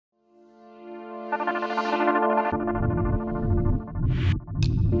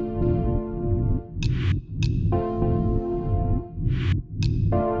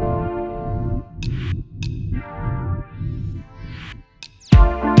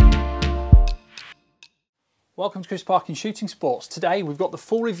Welcome to Chris Parkin Shooting Sports. Today we've got the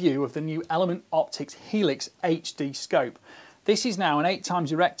full review of the new Element Optics Helix HD scope. This is now an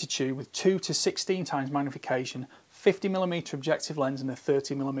 8x erector tube with 2 to 16x magnification, 50mm objective lens and a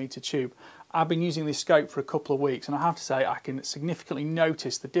 30mm tube. I've been using this scope for a couple of weeks and I have to say I can significantly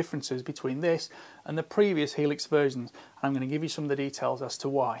notice the differences between this and the previous Helix versions, and I'm going to give you some of the details as to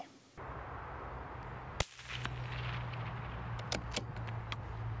why.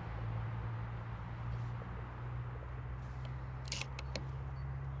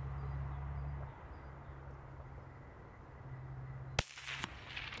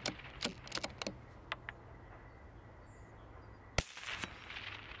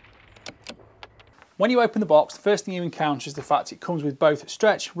 When you open the box, the first thing you encounter is the fact it comes with both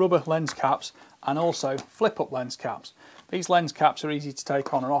stretch rubber lens caps and also flip-up lens caps. These lens caps are easy to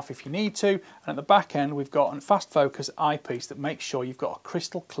take on or off if you need to, and at the back end we've got a fast focus eyepiece that makes sure you've got a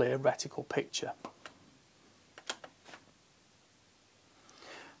crystal clear reticle picture.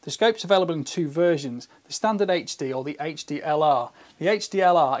 The scope's available in two versions, the standard HD or the HDLR. The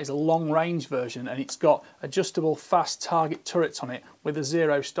HDLR is a long range version and it's got adjustable fast target turrets on it with a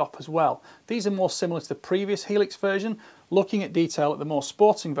zero stop as well. These are more similar to the previous Helix version. Looking at detail at the more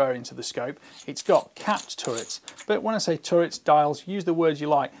sporting variant of the scope, it's got capped turrets. But when I say turrets, dials, use the words you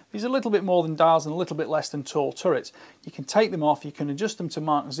like. These are a little bit more than dials and a little bit less than tall turrets. You can take them off, you can adjust them to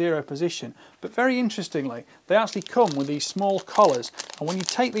mark zero position. But very interestingly, they actually come with these small collars. And when you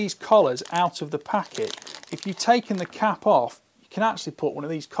take these collars out of the packet, if you've taken the cap off, you can actually put one of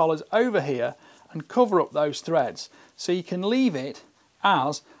these collars over here and cover up those threads. So you can leave it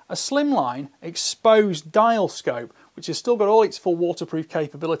as a slimline exposed dial scope, which has still got all its full waterproof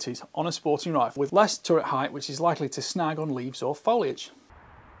capabilities on a sporting rifle with less turret height, which is likely to snag on leaves or foliage.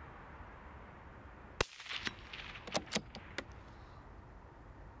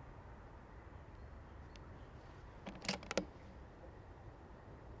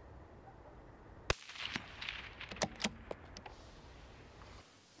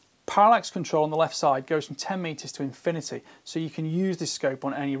 Parallax control on the left side goes from 10 metres to infinity, so you can use this scope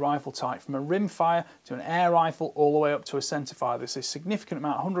on any rifle type, from a rimfire to an air rifle all the way up to a centerfire. There's a significant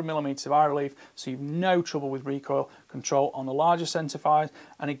amount, 100mm of eye relief, so you've no trouble with recoil control on the larger centerfires.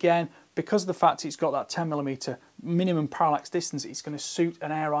 And again, because of the fact it's got that 10mm minimum parallax distance, it's going to suit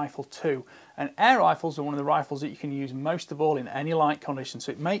an air rifle too. And air rifles are one of the rifles that you can use most of all in any light conditions,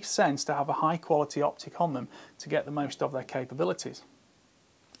 so it makes sense to have a high quality optic on them to get the most of their capabilities.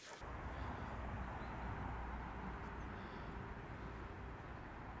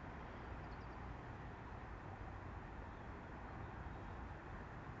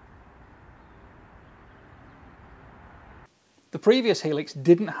 The previous Helix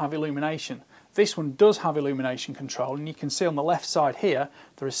didn't have illumination. This one does have illumination control, and you can see on the left side here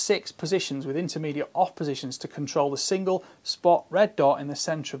there are 6 positions with intermediate off positions to control the single spot red dot in the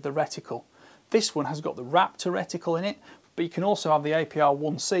centre of the reticle. This one has got the Raptor reticle in it, but you can also have the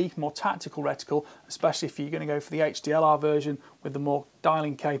APR-1C, more tactical reticle, especially if you're going to go for the HDLR version with the more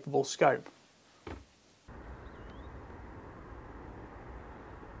dialing capable scope.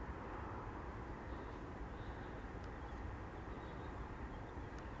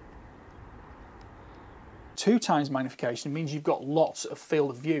 Two times magnification means you've got lots of field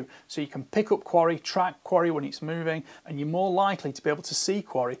of view, so you can pick up quarry, track quarry when it's moving, and you're more likely to be able to see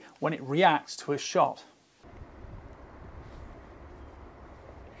quarry when it reacts to a shot.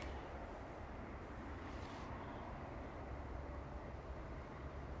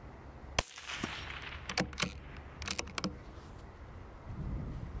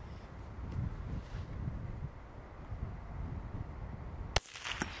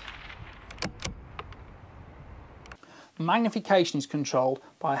 Magnification is controlled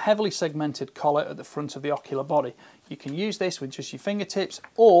by a heavily segmented collar at the front of the ocular body. You can use this with just your fingertips,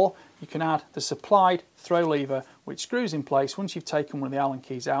 or you can add the supplied throw lever, which screws in place once you've taken one of the Allen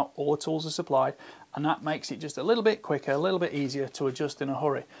keys out. All the tools are supplied, and that makes it just a little bit quicker, a little bit easier to adjust in a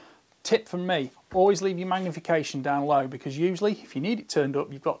hurry. Tip from me, always leave your magnification down low, because usually if you need it turned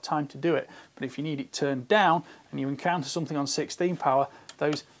up you've got time to do it, but if you need it turned down and you encounter something on 16 power,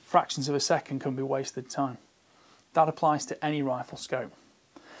 those fractions of a second can be wasted time. That applies to any rifle scope.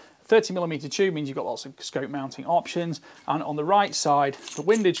 30mm tube means you've got lots of scope mounting options, and on the right side the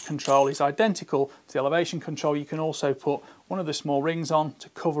windage control is identical to the elevation control. You can also put one of the small rings on to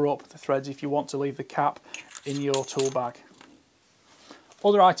cover up the threads if you want to leave the cap in your tool bag.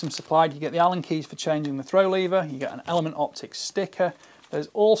 Other items supplied, you get the Allen keys for changing the throw lever, you get an Element Optics sticker, there's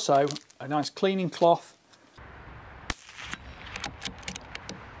also a nice cleaning cloth.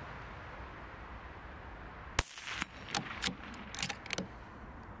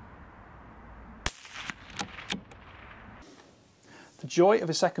 The joy of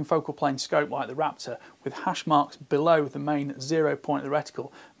a second focal plane scope like the Raptor with hash marks below the main 0 point of the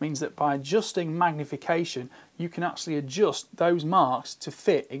reticle means that by adjusting magnification you can actually adjust those marks to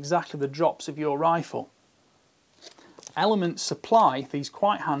fit exactly the drops of your rifle. Element supply these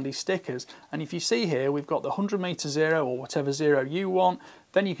quite handy stickers, and if you see here we've got the 100 meter 0 or whatever 0 you want.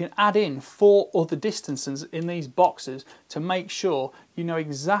 Then you can add in 4 other distances in these boxes to make sure you know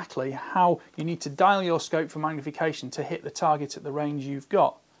exactly how you need to dial your scope for magnification to hit the target at the range you've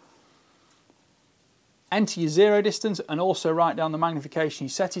got. Enter your 0 distance and also write down the magnification you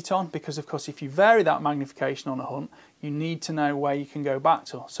set it on, because of course if you vary that magnification on a hunt you need to know where you can go back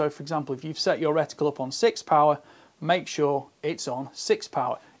to. So for example, if you've set your reticle up on 6 power, make sure it's on 6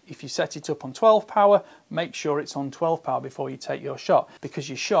 power. If you set it up on 12 power, make sure it's on 12 power before you take your shot, because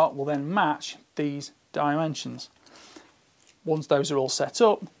your shot will then match these dimensions. Once those are all set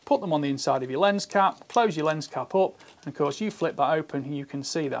up, put them on the inside of your lens cap, close your lens cap up, and of course you flip that open and you can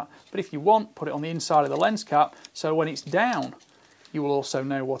see that. But if you want, put it on the inside of the lens cap, so when it's down, you will also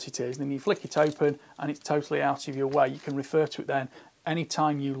know what it is. Then you flick it open and it's totally out of your way. You can refer to it then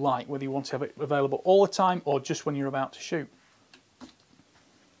anytime you like, whether you want to have it available all the time or just when you're about to shoot.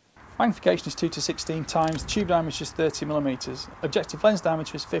 Magnification is 2 to 16 times, tube diameter is 30mm, objective lens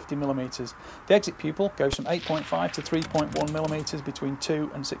diameter is 50mm. The exit pupil goes from 8.5 to 3.1mm between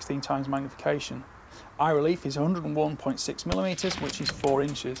 2 and 16 times magnification. Eye relief is 101.6mm, which is 4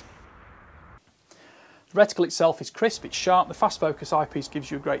 inches. The reticle itself is crisp, it's sharp, the fast focus eyepiece gives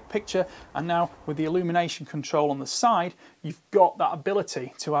you a great picture, and now with the illumination control on the side, you've got that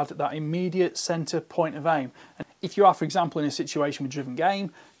ability to add that immediate centre point of aim. And if you are, for example, in a situation with driven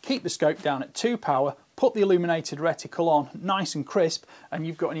game, keep the scope down at 2 power, put the illuminated reticle on nice and crisp, and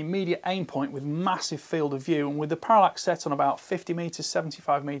you've got an immediate aim point with massive field of view. And with the parallax set on about 50 metres,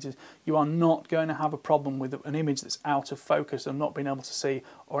 75 metres, you are not going to have a problem with an image that's out of focus and not being able to see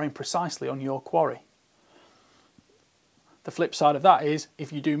or aim precisely on your quarry. The flip side of that is,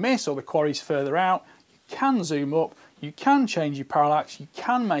 if you do miss or the quarry's further out, you can zoom up, you can change your parallax, you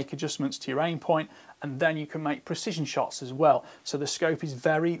can make adjustments to your aim point, and then you can make precision shots as well. So the scope is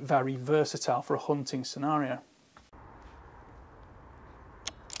very, very versatile for a hunting scenario.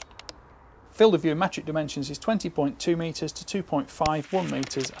 Field of view metric dimensions is 20.2 metres to 2.51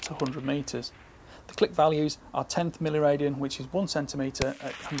 metres at 100 metres. The click values are 10th milliradian, which is 1 centimetre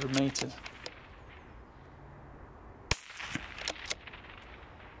at 100 metres.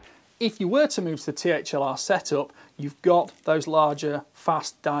 If you were to move to the THLR setup, you've got those larger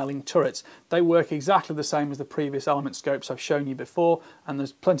fast dialing turrets. They work exactly the same as the previous Element scopes I've shown you before, and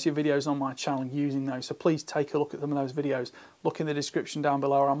there's plenty of videos on my channel using those, so please take a look at some of those videos. Look in the description down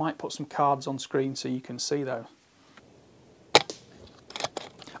below, or I might put some cards on screen so you can see those.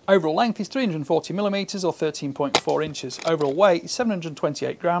 Overall length is 340mm or 13.4 inches. Overall weight is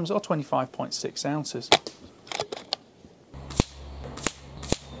 728 grams or 25.6 ounces.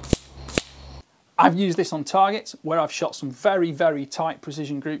 I've used this on targets where I've shot some very, very tight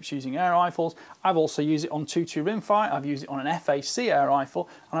precision groups using air rifles. I've also used it on 2.2 rimfire, I've used it on an FAC air rifle,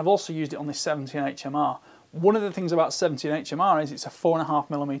 and I've also used it on this 17 HMR. One of the things about 17 HMR is it's a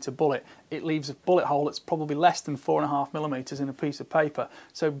 4.5mm bullet. It leaves a bullet hole that's probably less than 4.5mm in a piece of paper.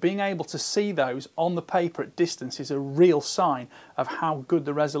 So being able to see those on the paper at distance is a real sign of how good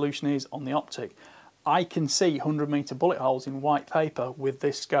the resolution is on the optic. I can see 100-metre bullet holes in white paper with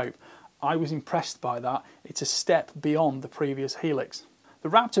this scope. I was impressed by that. It's a step beyond the previous Helix. The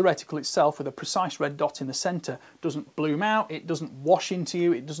Raptor reticle itself, with a precise red dot in the centre, doesn't bloom out, it doesn't wash into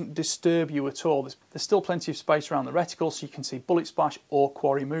you, it doesn't disturb you at all. There's still plenty of space around the reticle so you can see bullet splash or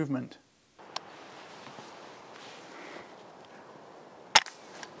quarry movement.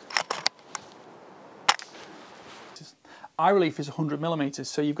 Eye relief is 100mm,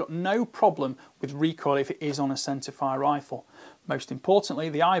 so you've got no problem with recoil if it is on a centrefire rifle. Most importantly,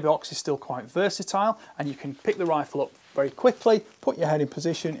 the eye box is still quite versatile, and you can pick the rifle up very quickly, put your head in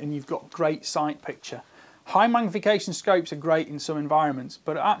position, and you've got great sight picture. High magnification scopes are great in some environments,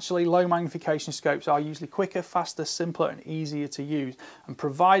 but actually low magnification scopes are usually quicker, faster, simpler and easier to use, and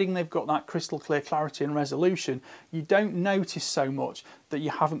providing they've got that crystal clear clarity and resolution, you don't notice so much that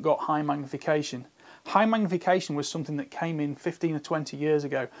you haven't got high magnification. High magnification was something that came in 15 or 20 years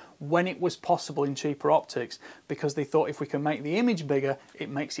ago when it was possible in cheaper optics, because they thought if we can make the image bigger, it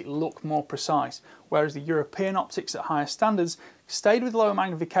makes it look more precise. Whereas the European optics at higher standards stayed with lower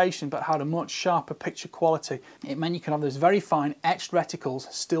magnification but had a much sharper picture quality. It meant you could have those very fine etched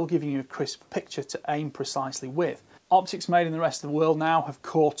reticles still giving you a crisp picture to aim precisely with. Optics made in the rest of the world now have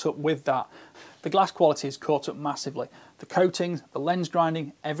caught up with that. The glass quality has caught up massively. The coatings, the lens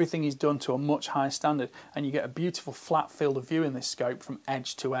grinding, everything is done to a much higher standard, and you get a beautiful flat field of view in this scope from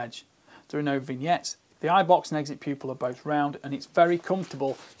edge to edge. There are no vignettes. The eye box and exit pupil are both round, and it's very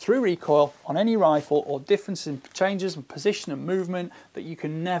comfortable through recoil on any rifle, or differences in changes in position and movement that you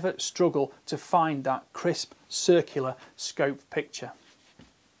can never struggle to find that crisp circular scope picture.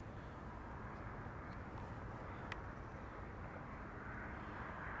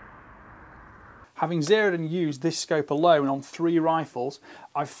 Having zeroed and used this scope alone on 3 rifles,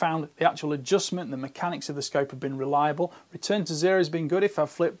 I've found the actual adjustment and the mechanics of the scope have been reliable. Return to zero has been good if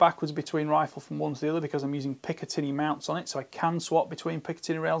I've flipped backwards between rifle from one to the other, because I'm using Picatinny mounts on it, so I can swap between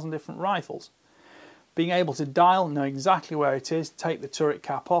Picatinny rails and different rifles. Being able to dial, know exactly where it is, take the turret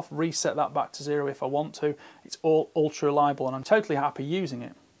cap off, reset that back to zero if I want to, it's all ultra reliable and I'm totally happy using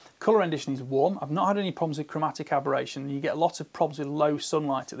it. Colour rendition is warm. I've not had any problems with chromatic aberration, and you get lots of problems with low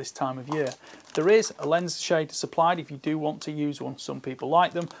sunlight at this time of year. There is a lens shade supplied if you do want to use one. Some people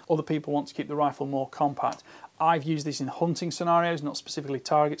like them, other people want to keep the rifle more compact. I've used this in hunting scenarios, not specifically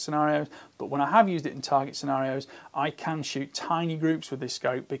target scenarios, but when I have used it in target scenarios, I can shoot tiny groups with this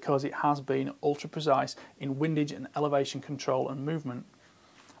scope because it has been ultra precise in windage and elevation control and movement.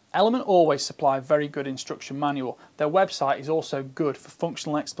 Element always supply a very good instruction manual. Their website is also good for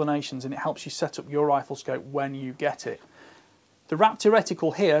functional explanations, and it helps you set up your rifle scope when you get it. The Raptor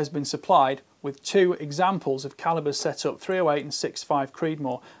reticle here has been supplied with 2 examples of calibers set up, 308 and 6.5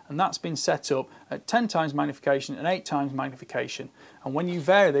 Creedmoor, and that's been set up at 10 times magnification and 8 times magnification. And when you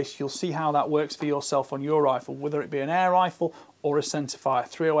vary this, you'll see how that works for yourself on your rifle, whether it be an air rifle or a centerfire,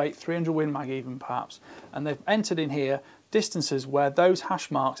 308, 300 Win Mag even perhaps. And they've entered in here distances where those hash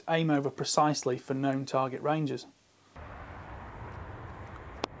marks aim over precisely for known target ranges.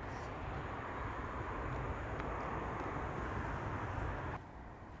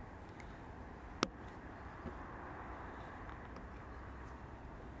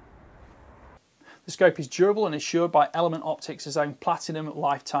 The scope is durable and assured by Element Optics' own Platinum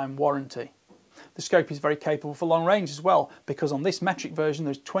lifetime warranty. The scope is very capable for long range as well, because on this metric version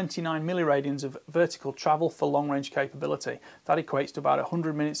there's 29 milliradians of vertical travel for long range capability. That equates to about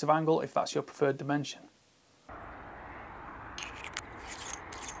 100 minutes of angle if that's your preferred dimension.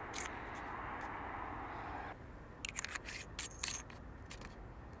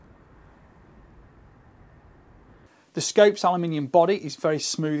 The scope's aluminium body is very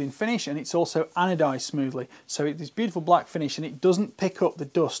smooth in finish, and it's also anodised smoothly, so it's this beautiful black finish, and it doesn't pick up the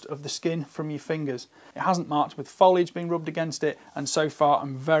dust of the skin from your fingers. It hasn't marked with foliage being rubbed against it, and so far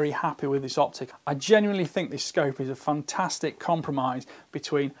I'm very happy with this optic. I genuinely think this scope is a fantastic compromise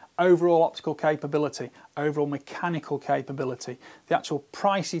between overall optical capability, overall mechanical capability, the actual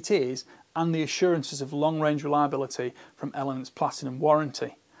price it is, and the assurances of long range reliability from Element's Platinum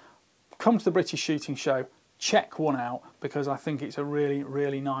warranty. Come to the British Shooting Show. Check one out, because I think it's a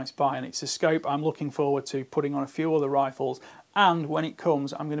really nice buy, and it's a scope I'm looking forward to putting on a few other rifles, and when it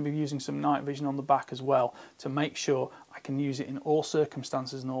comes I'm going to be using some night vision on the back as well to make sure I can use it in all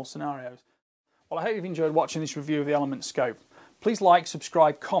circumstances and all scenarios. Well, I hope you've enjoyed watching this review of the Element scope. Please like,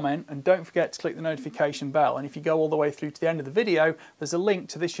 subscribe, comment, and don't forget to click the notification bell. And if you go all the way through to the end of the video, there's a link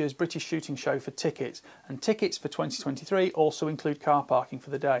to this year's British Shooting Show for tickets, and tickets for 2023 also include car parking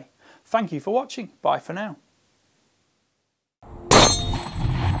for the day. Thank you for watching. Bye for now.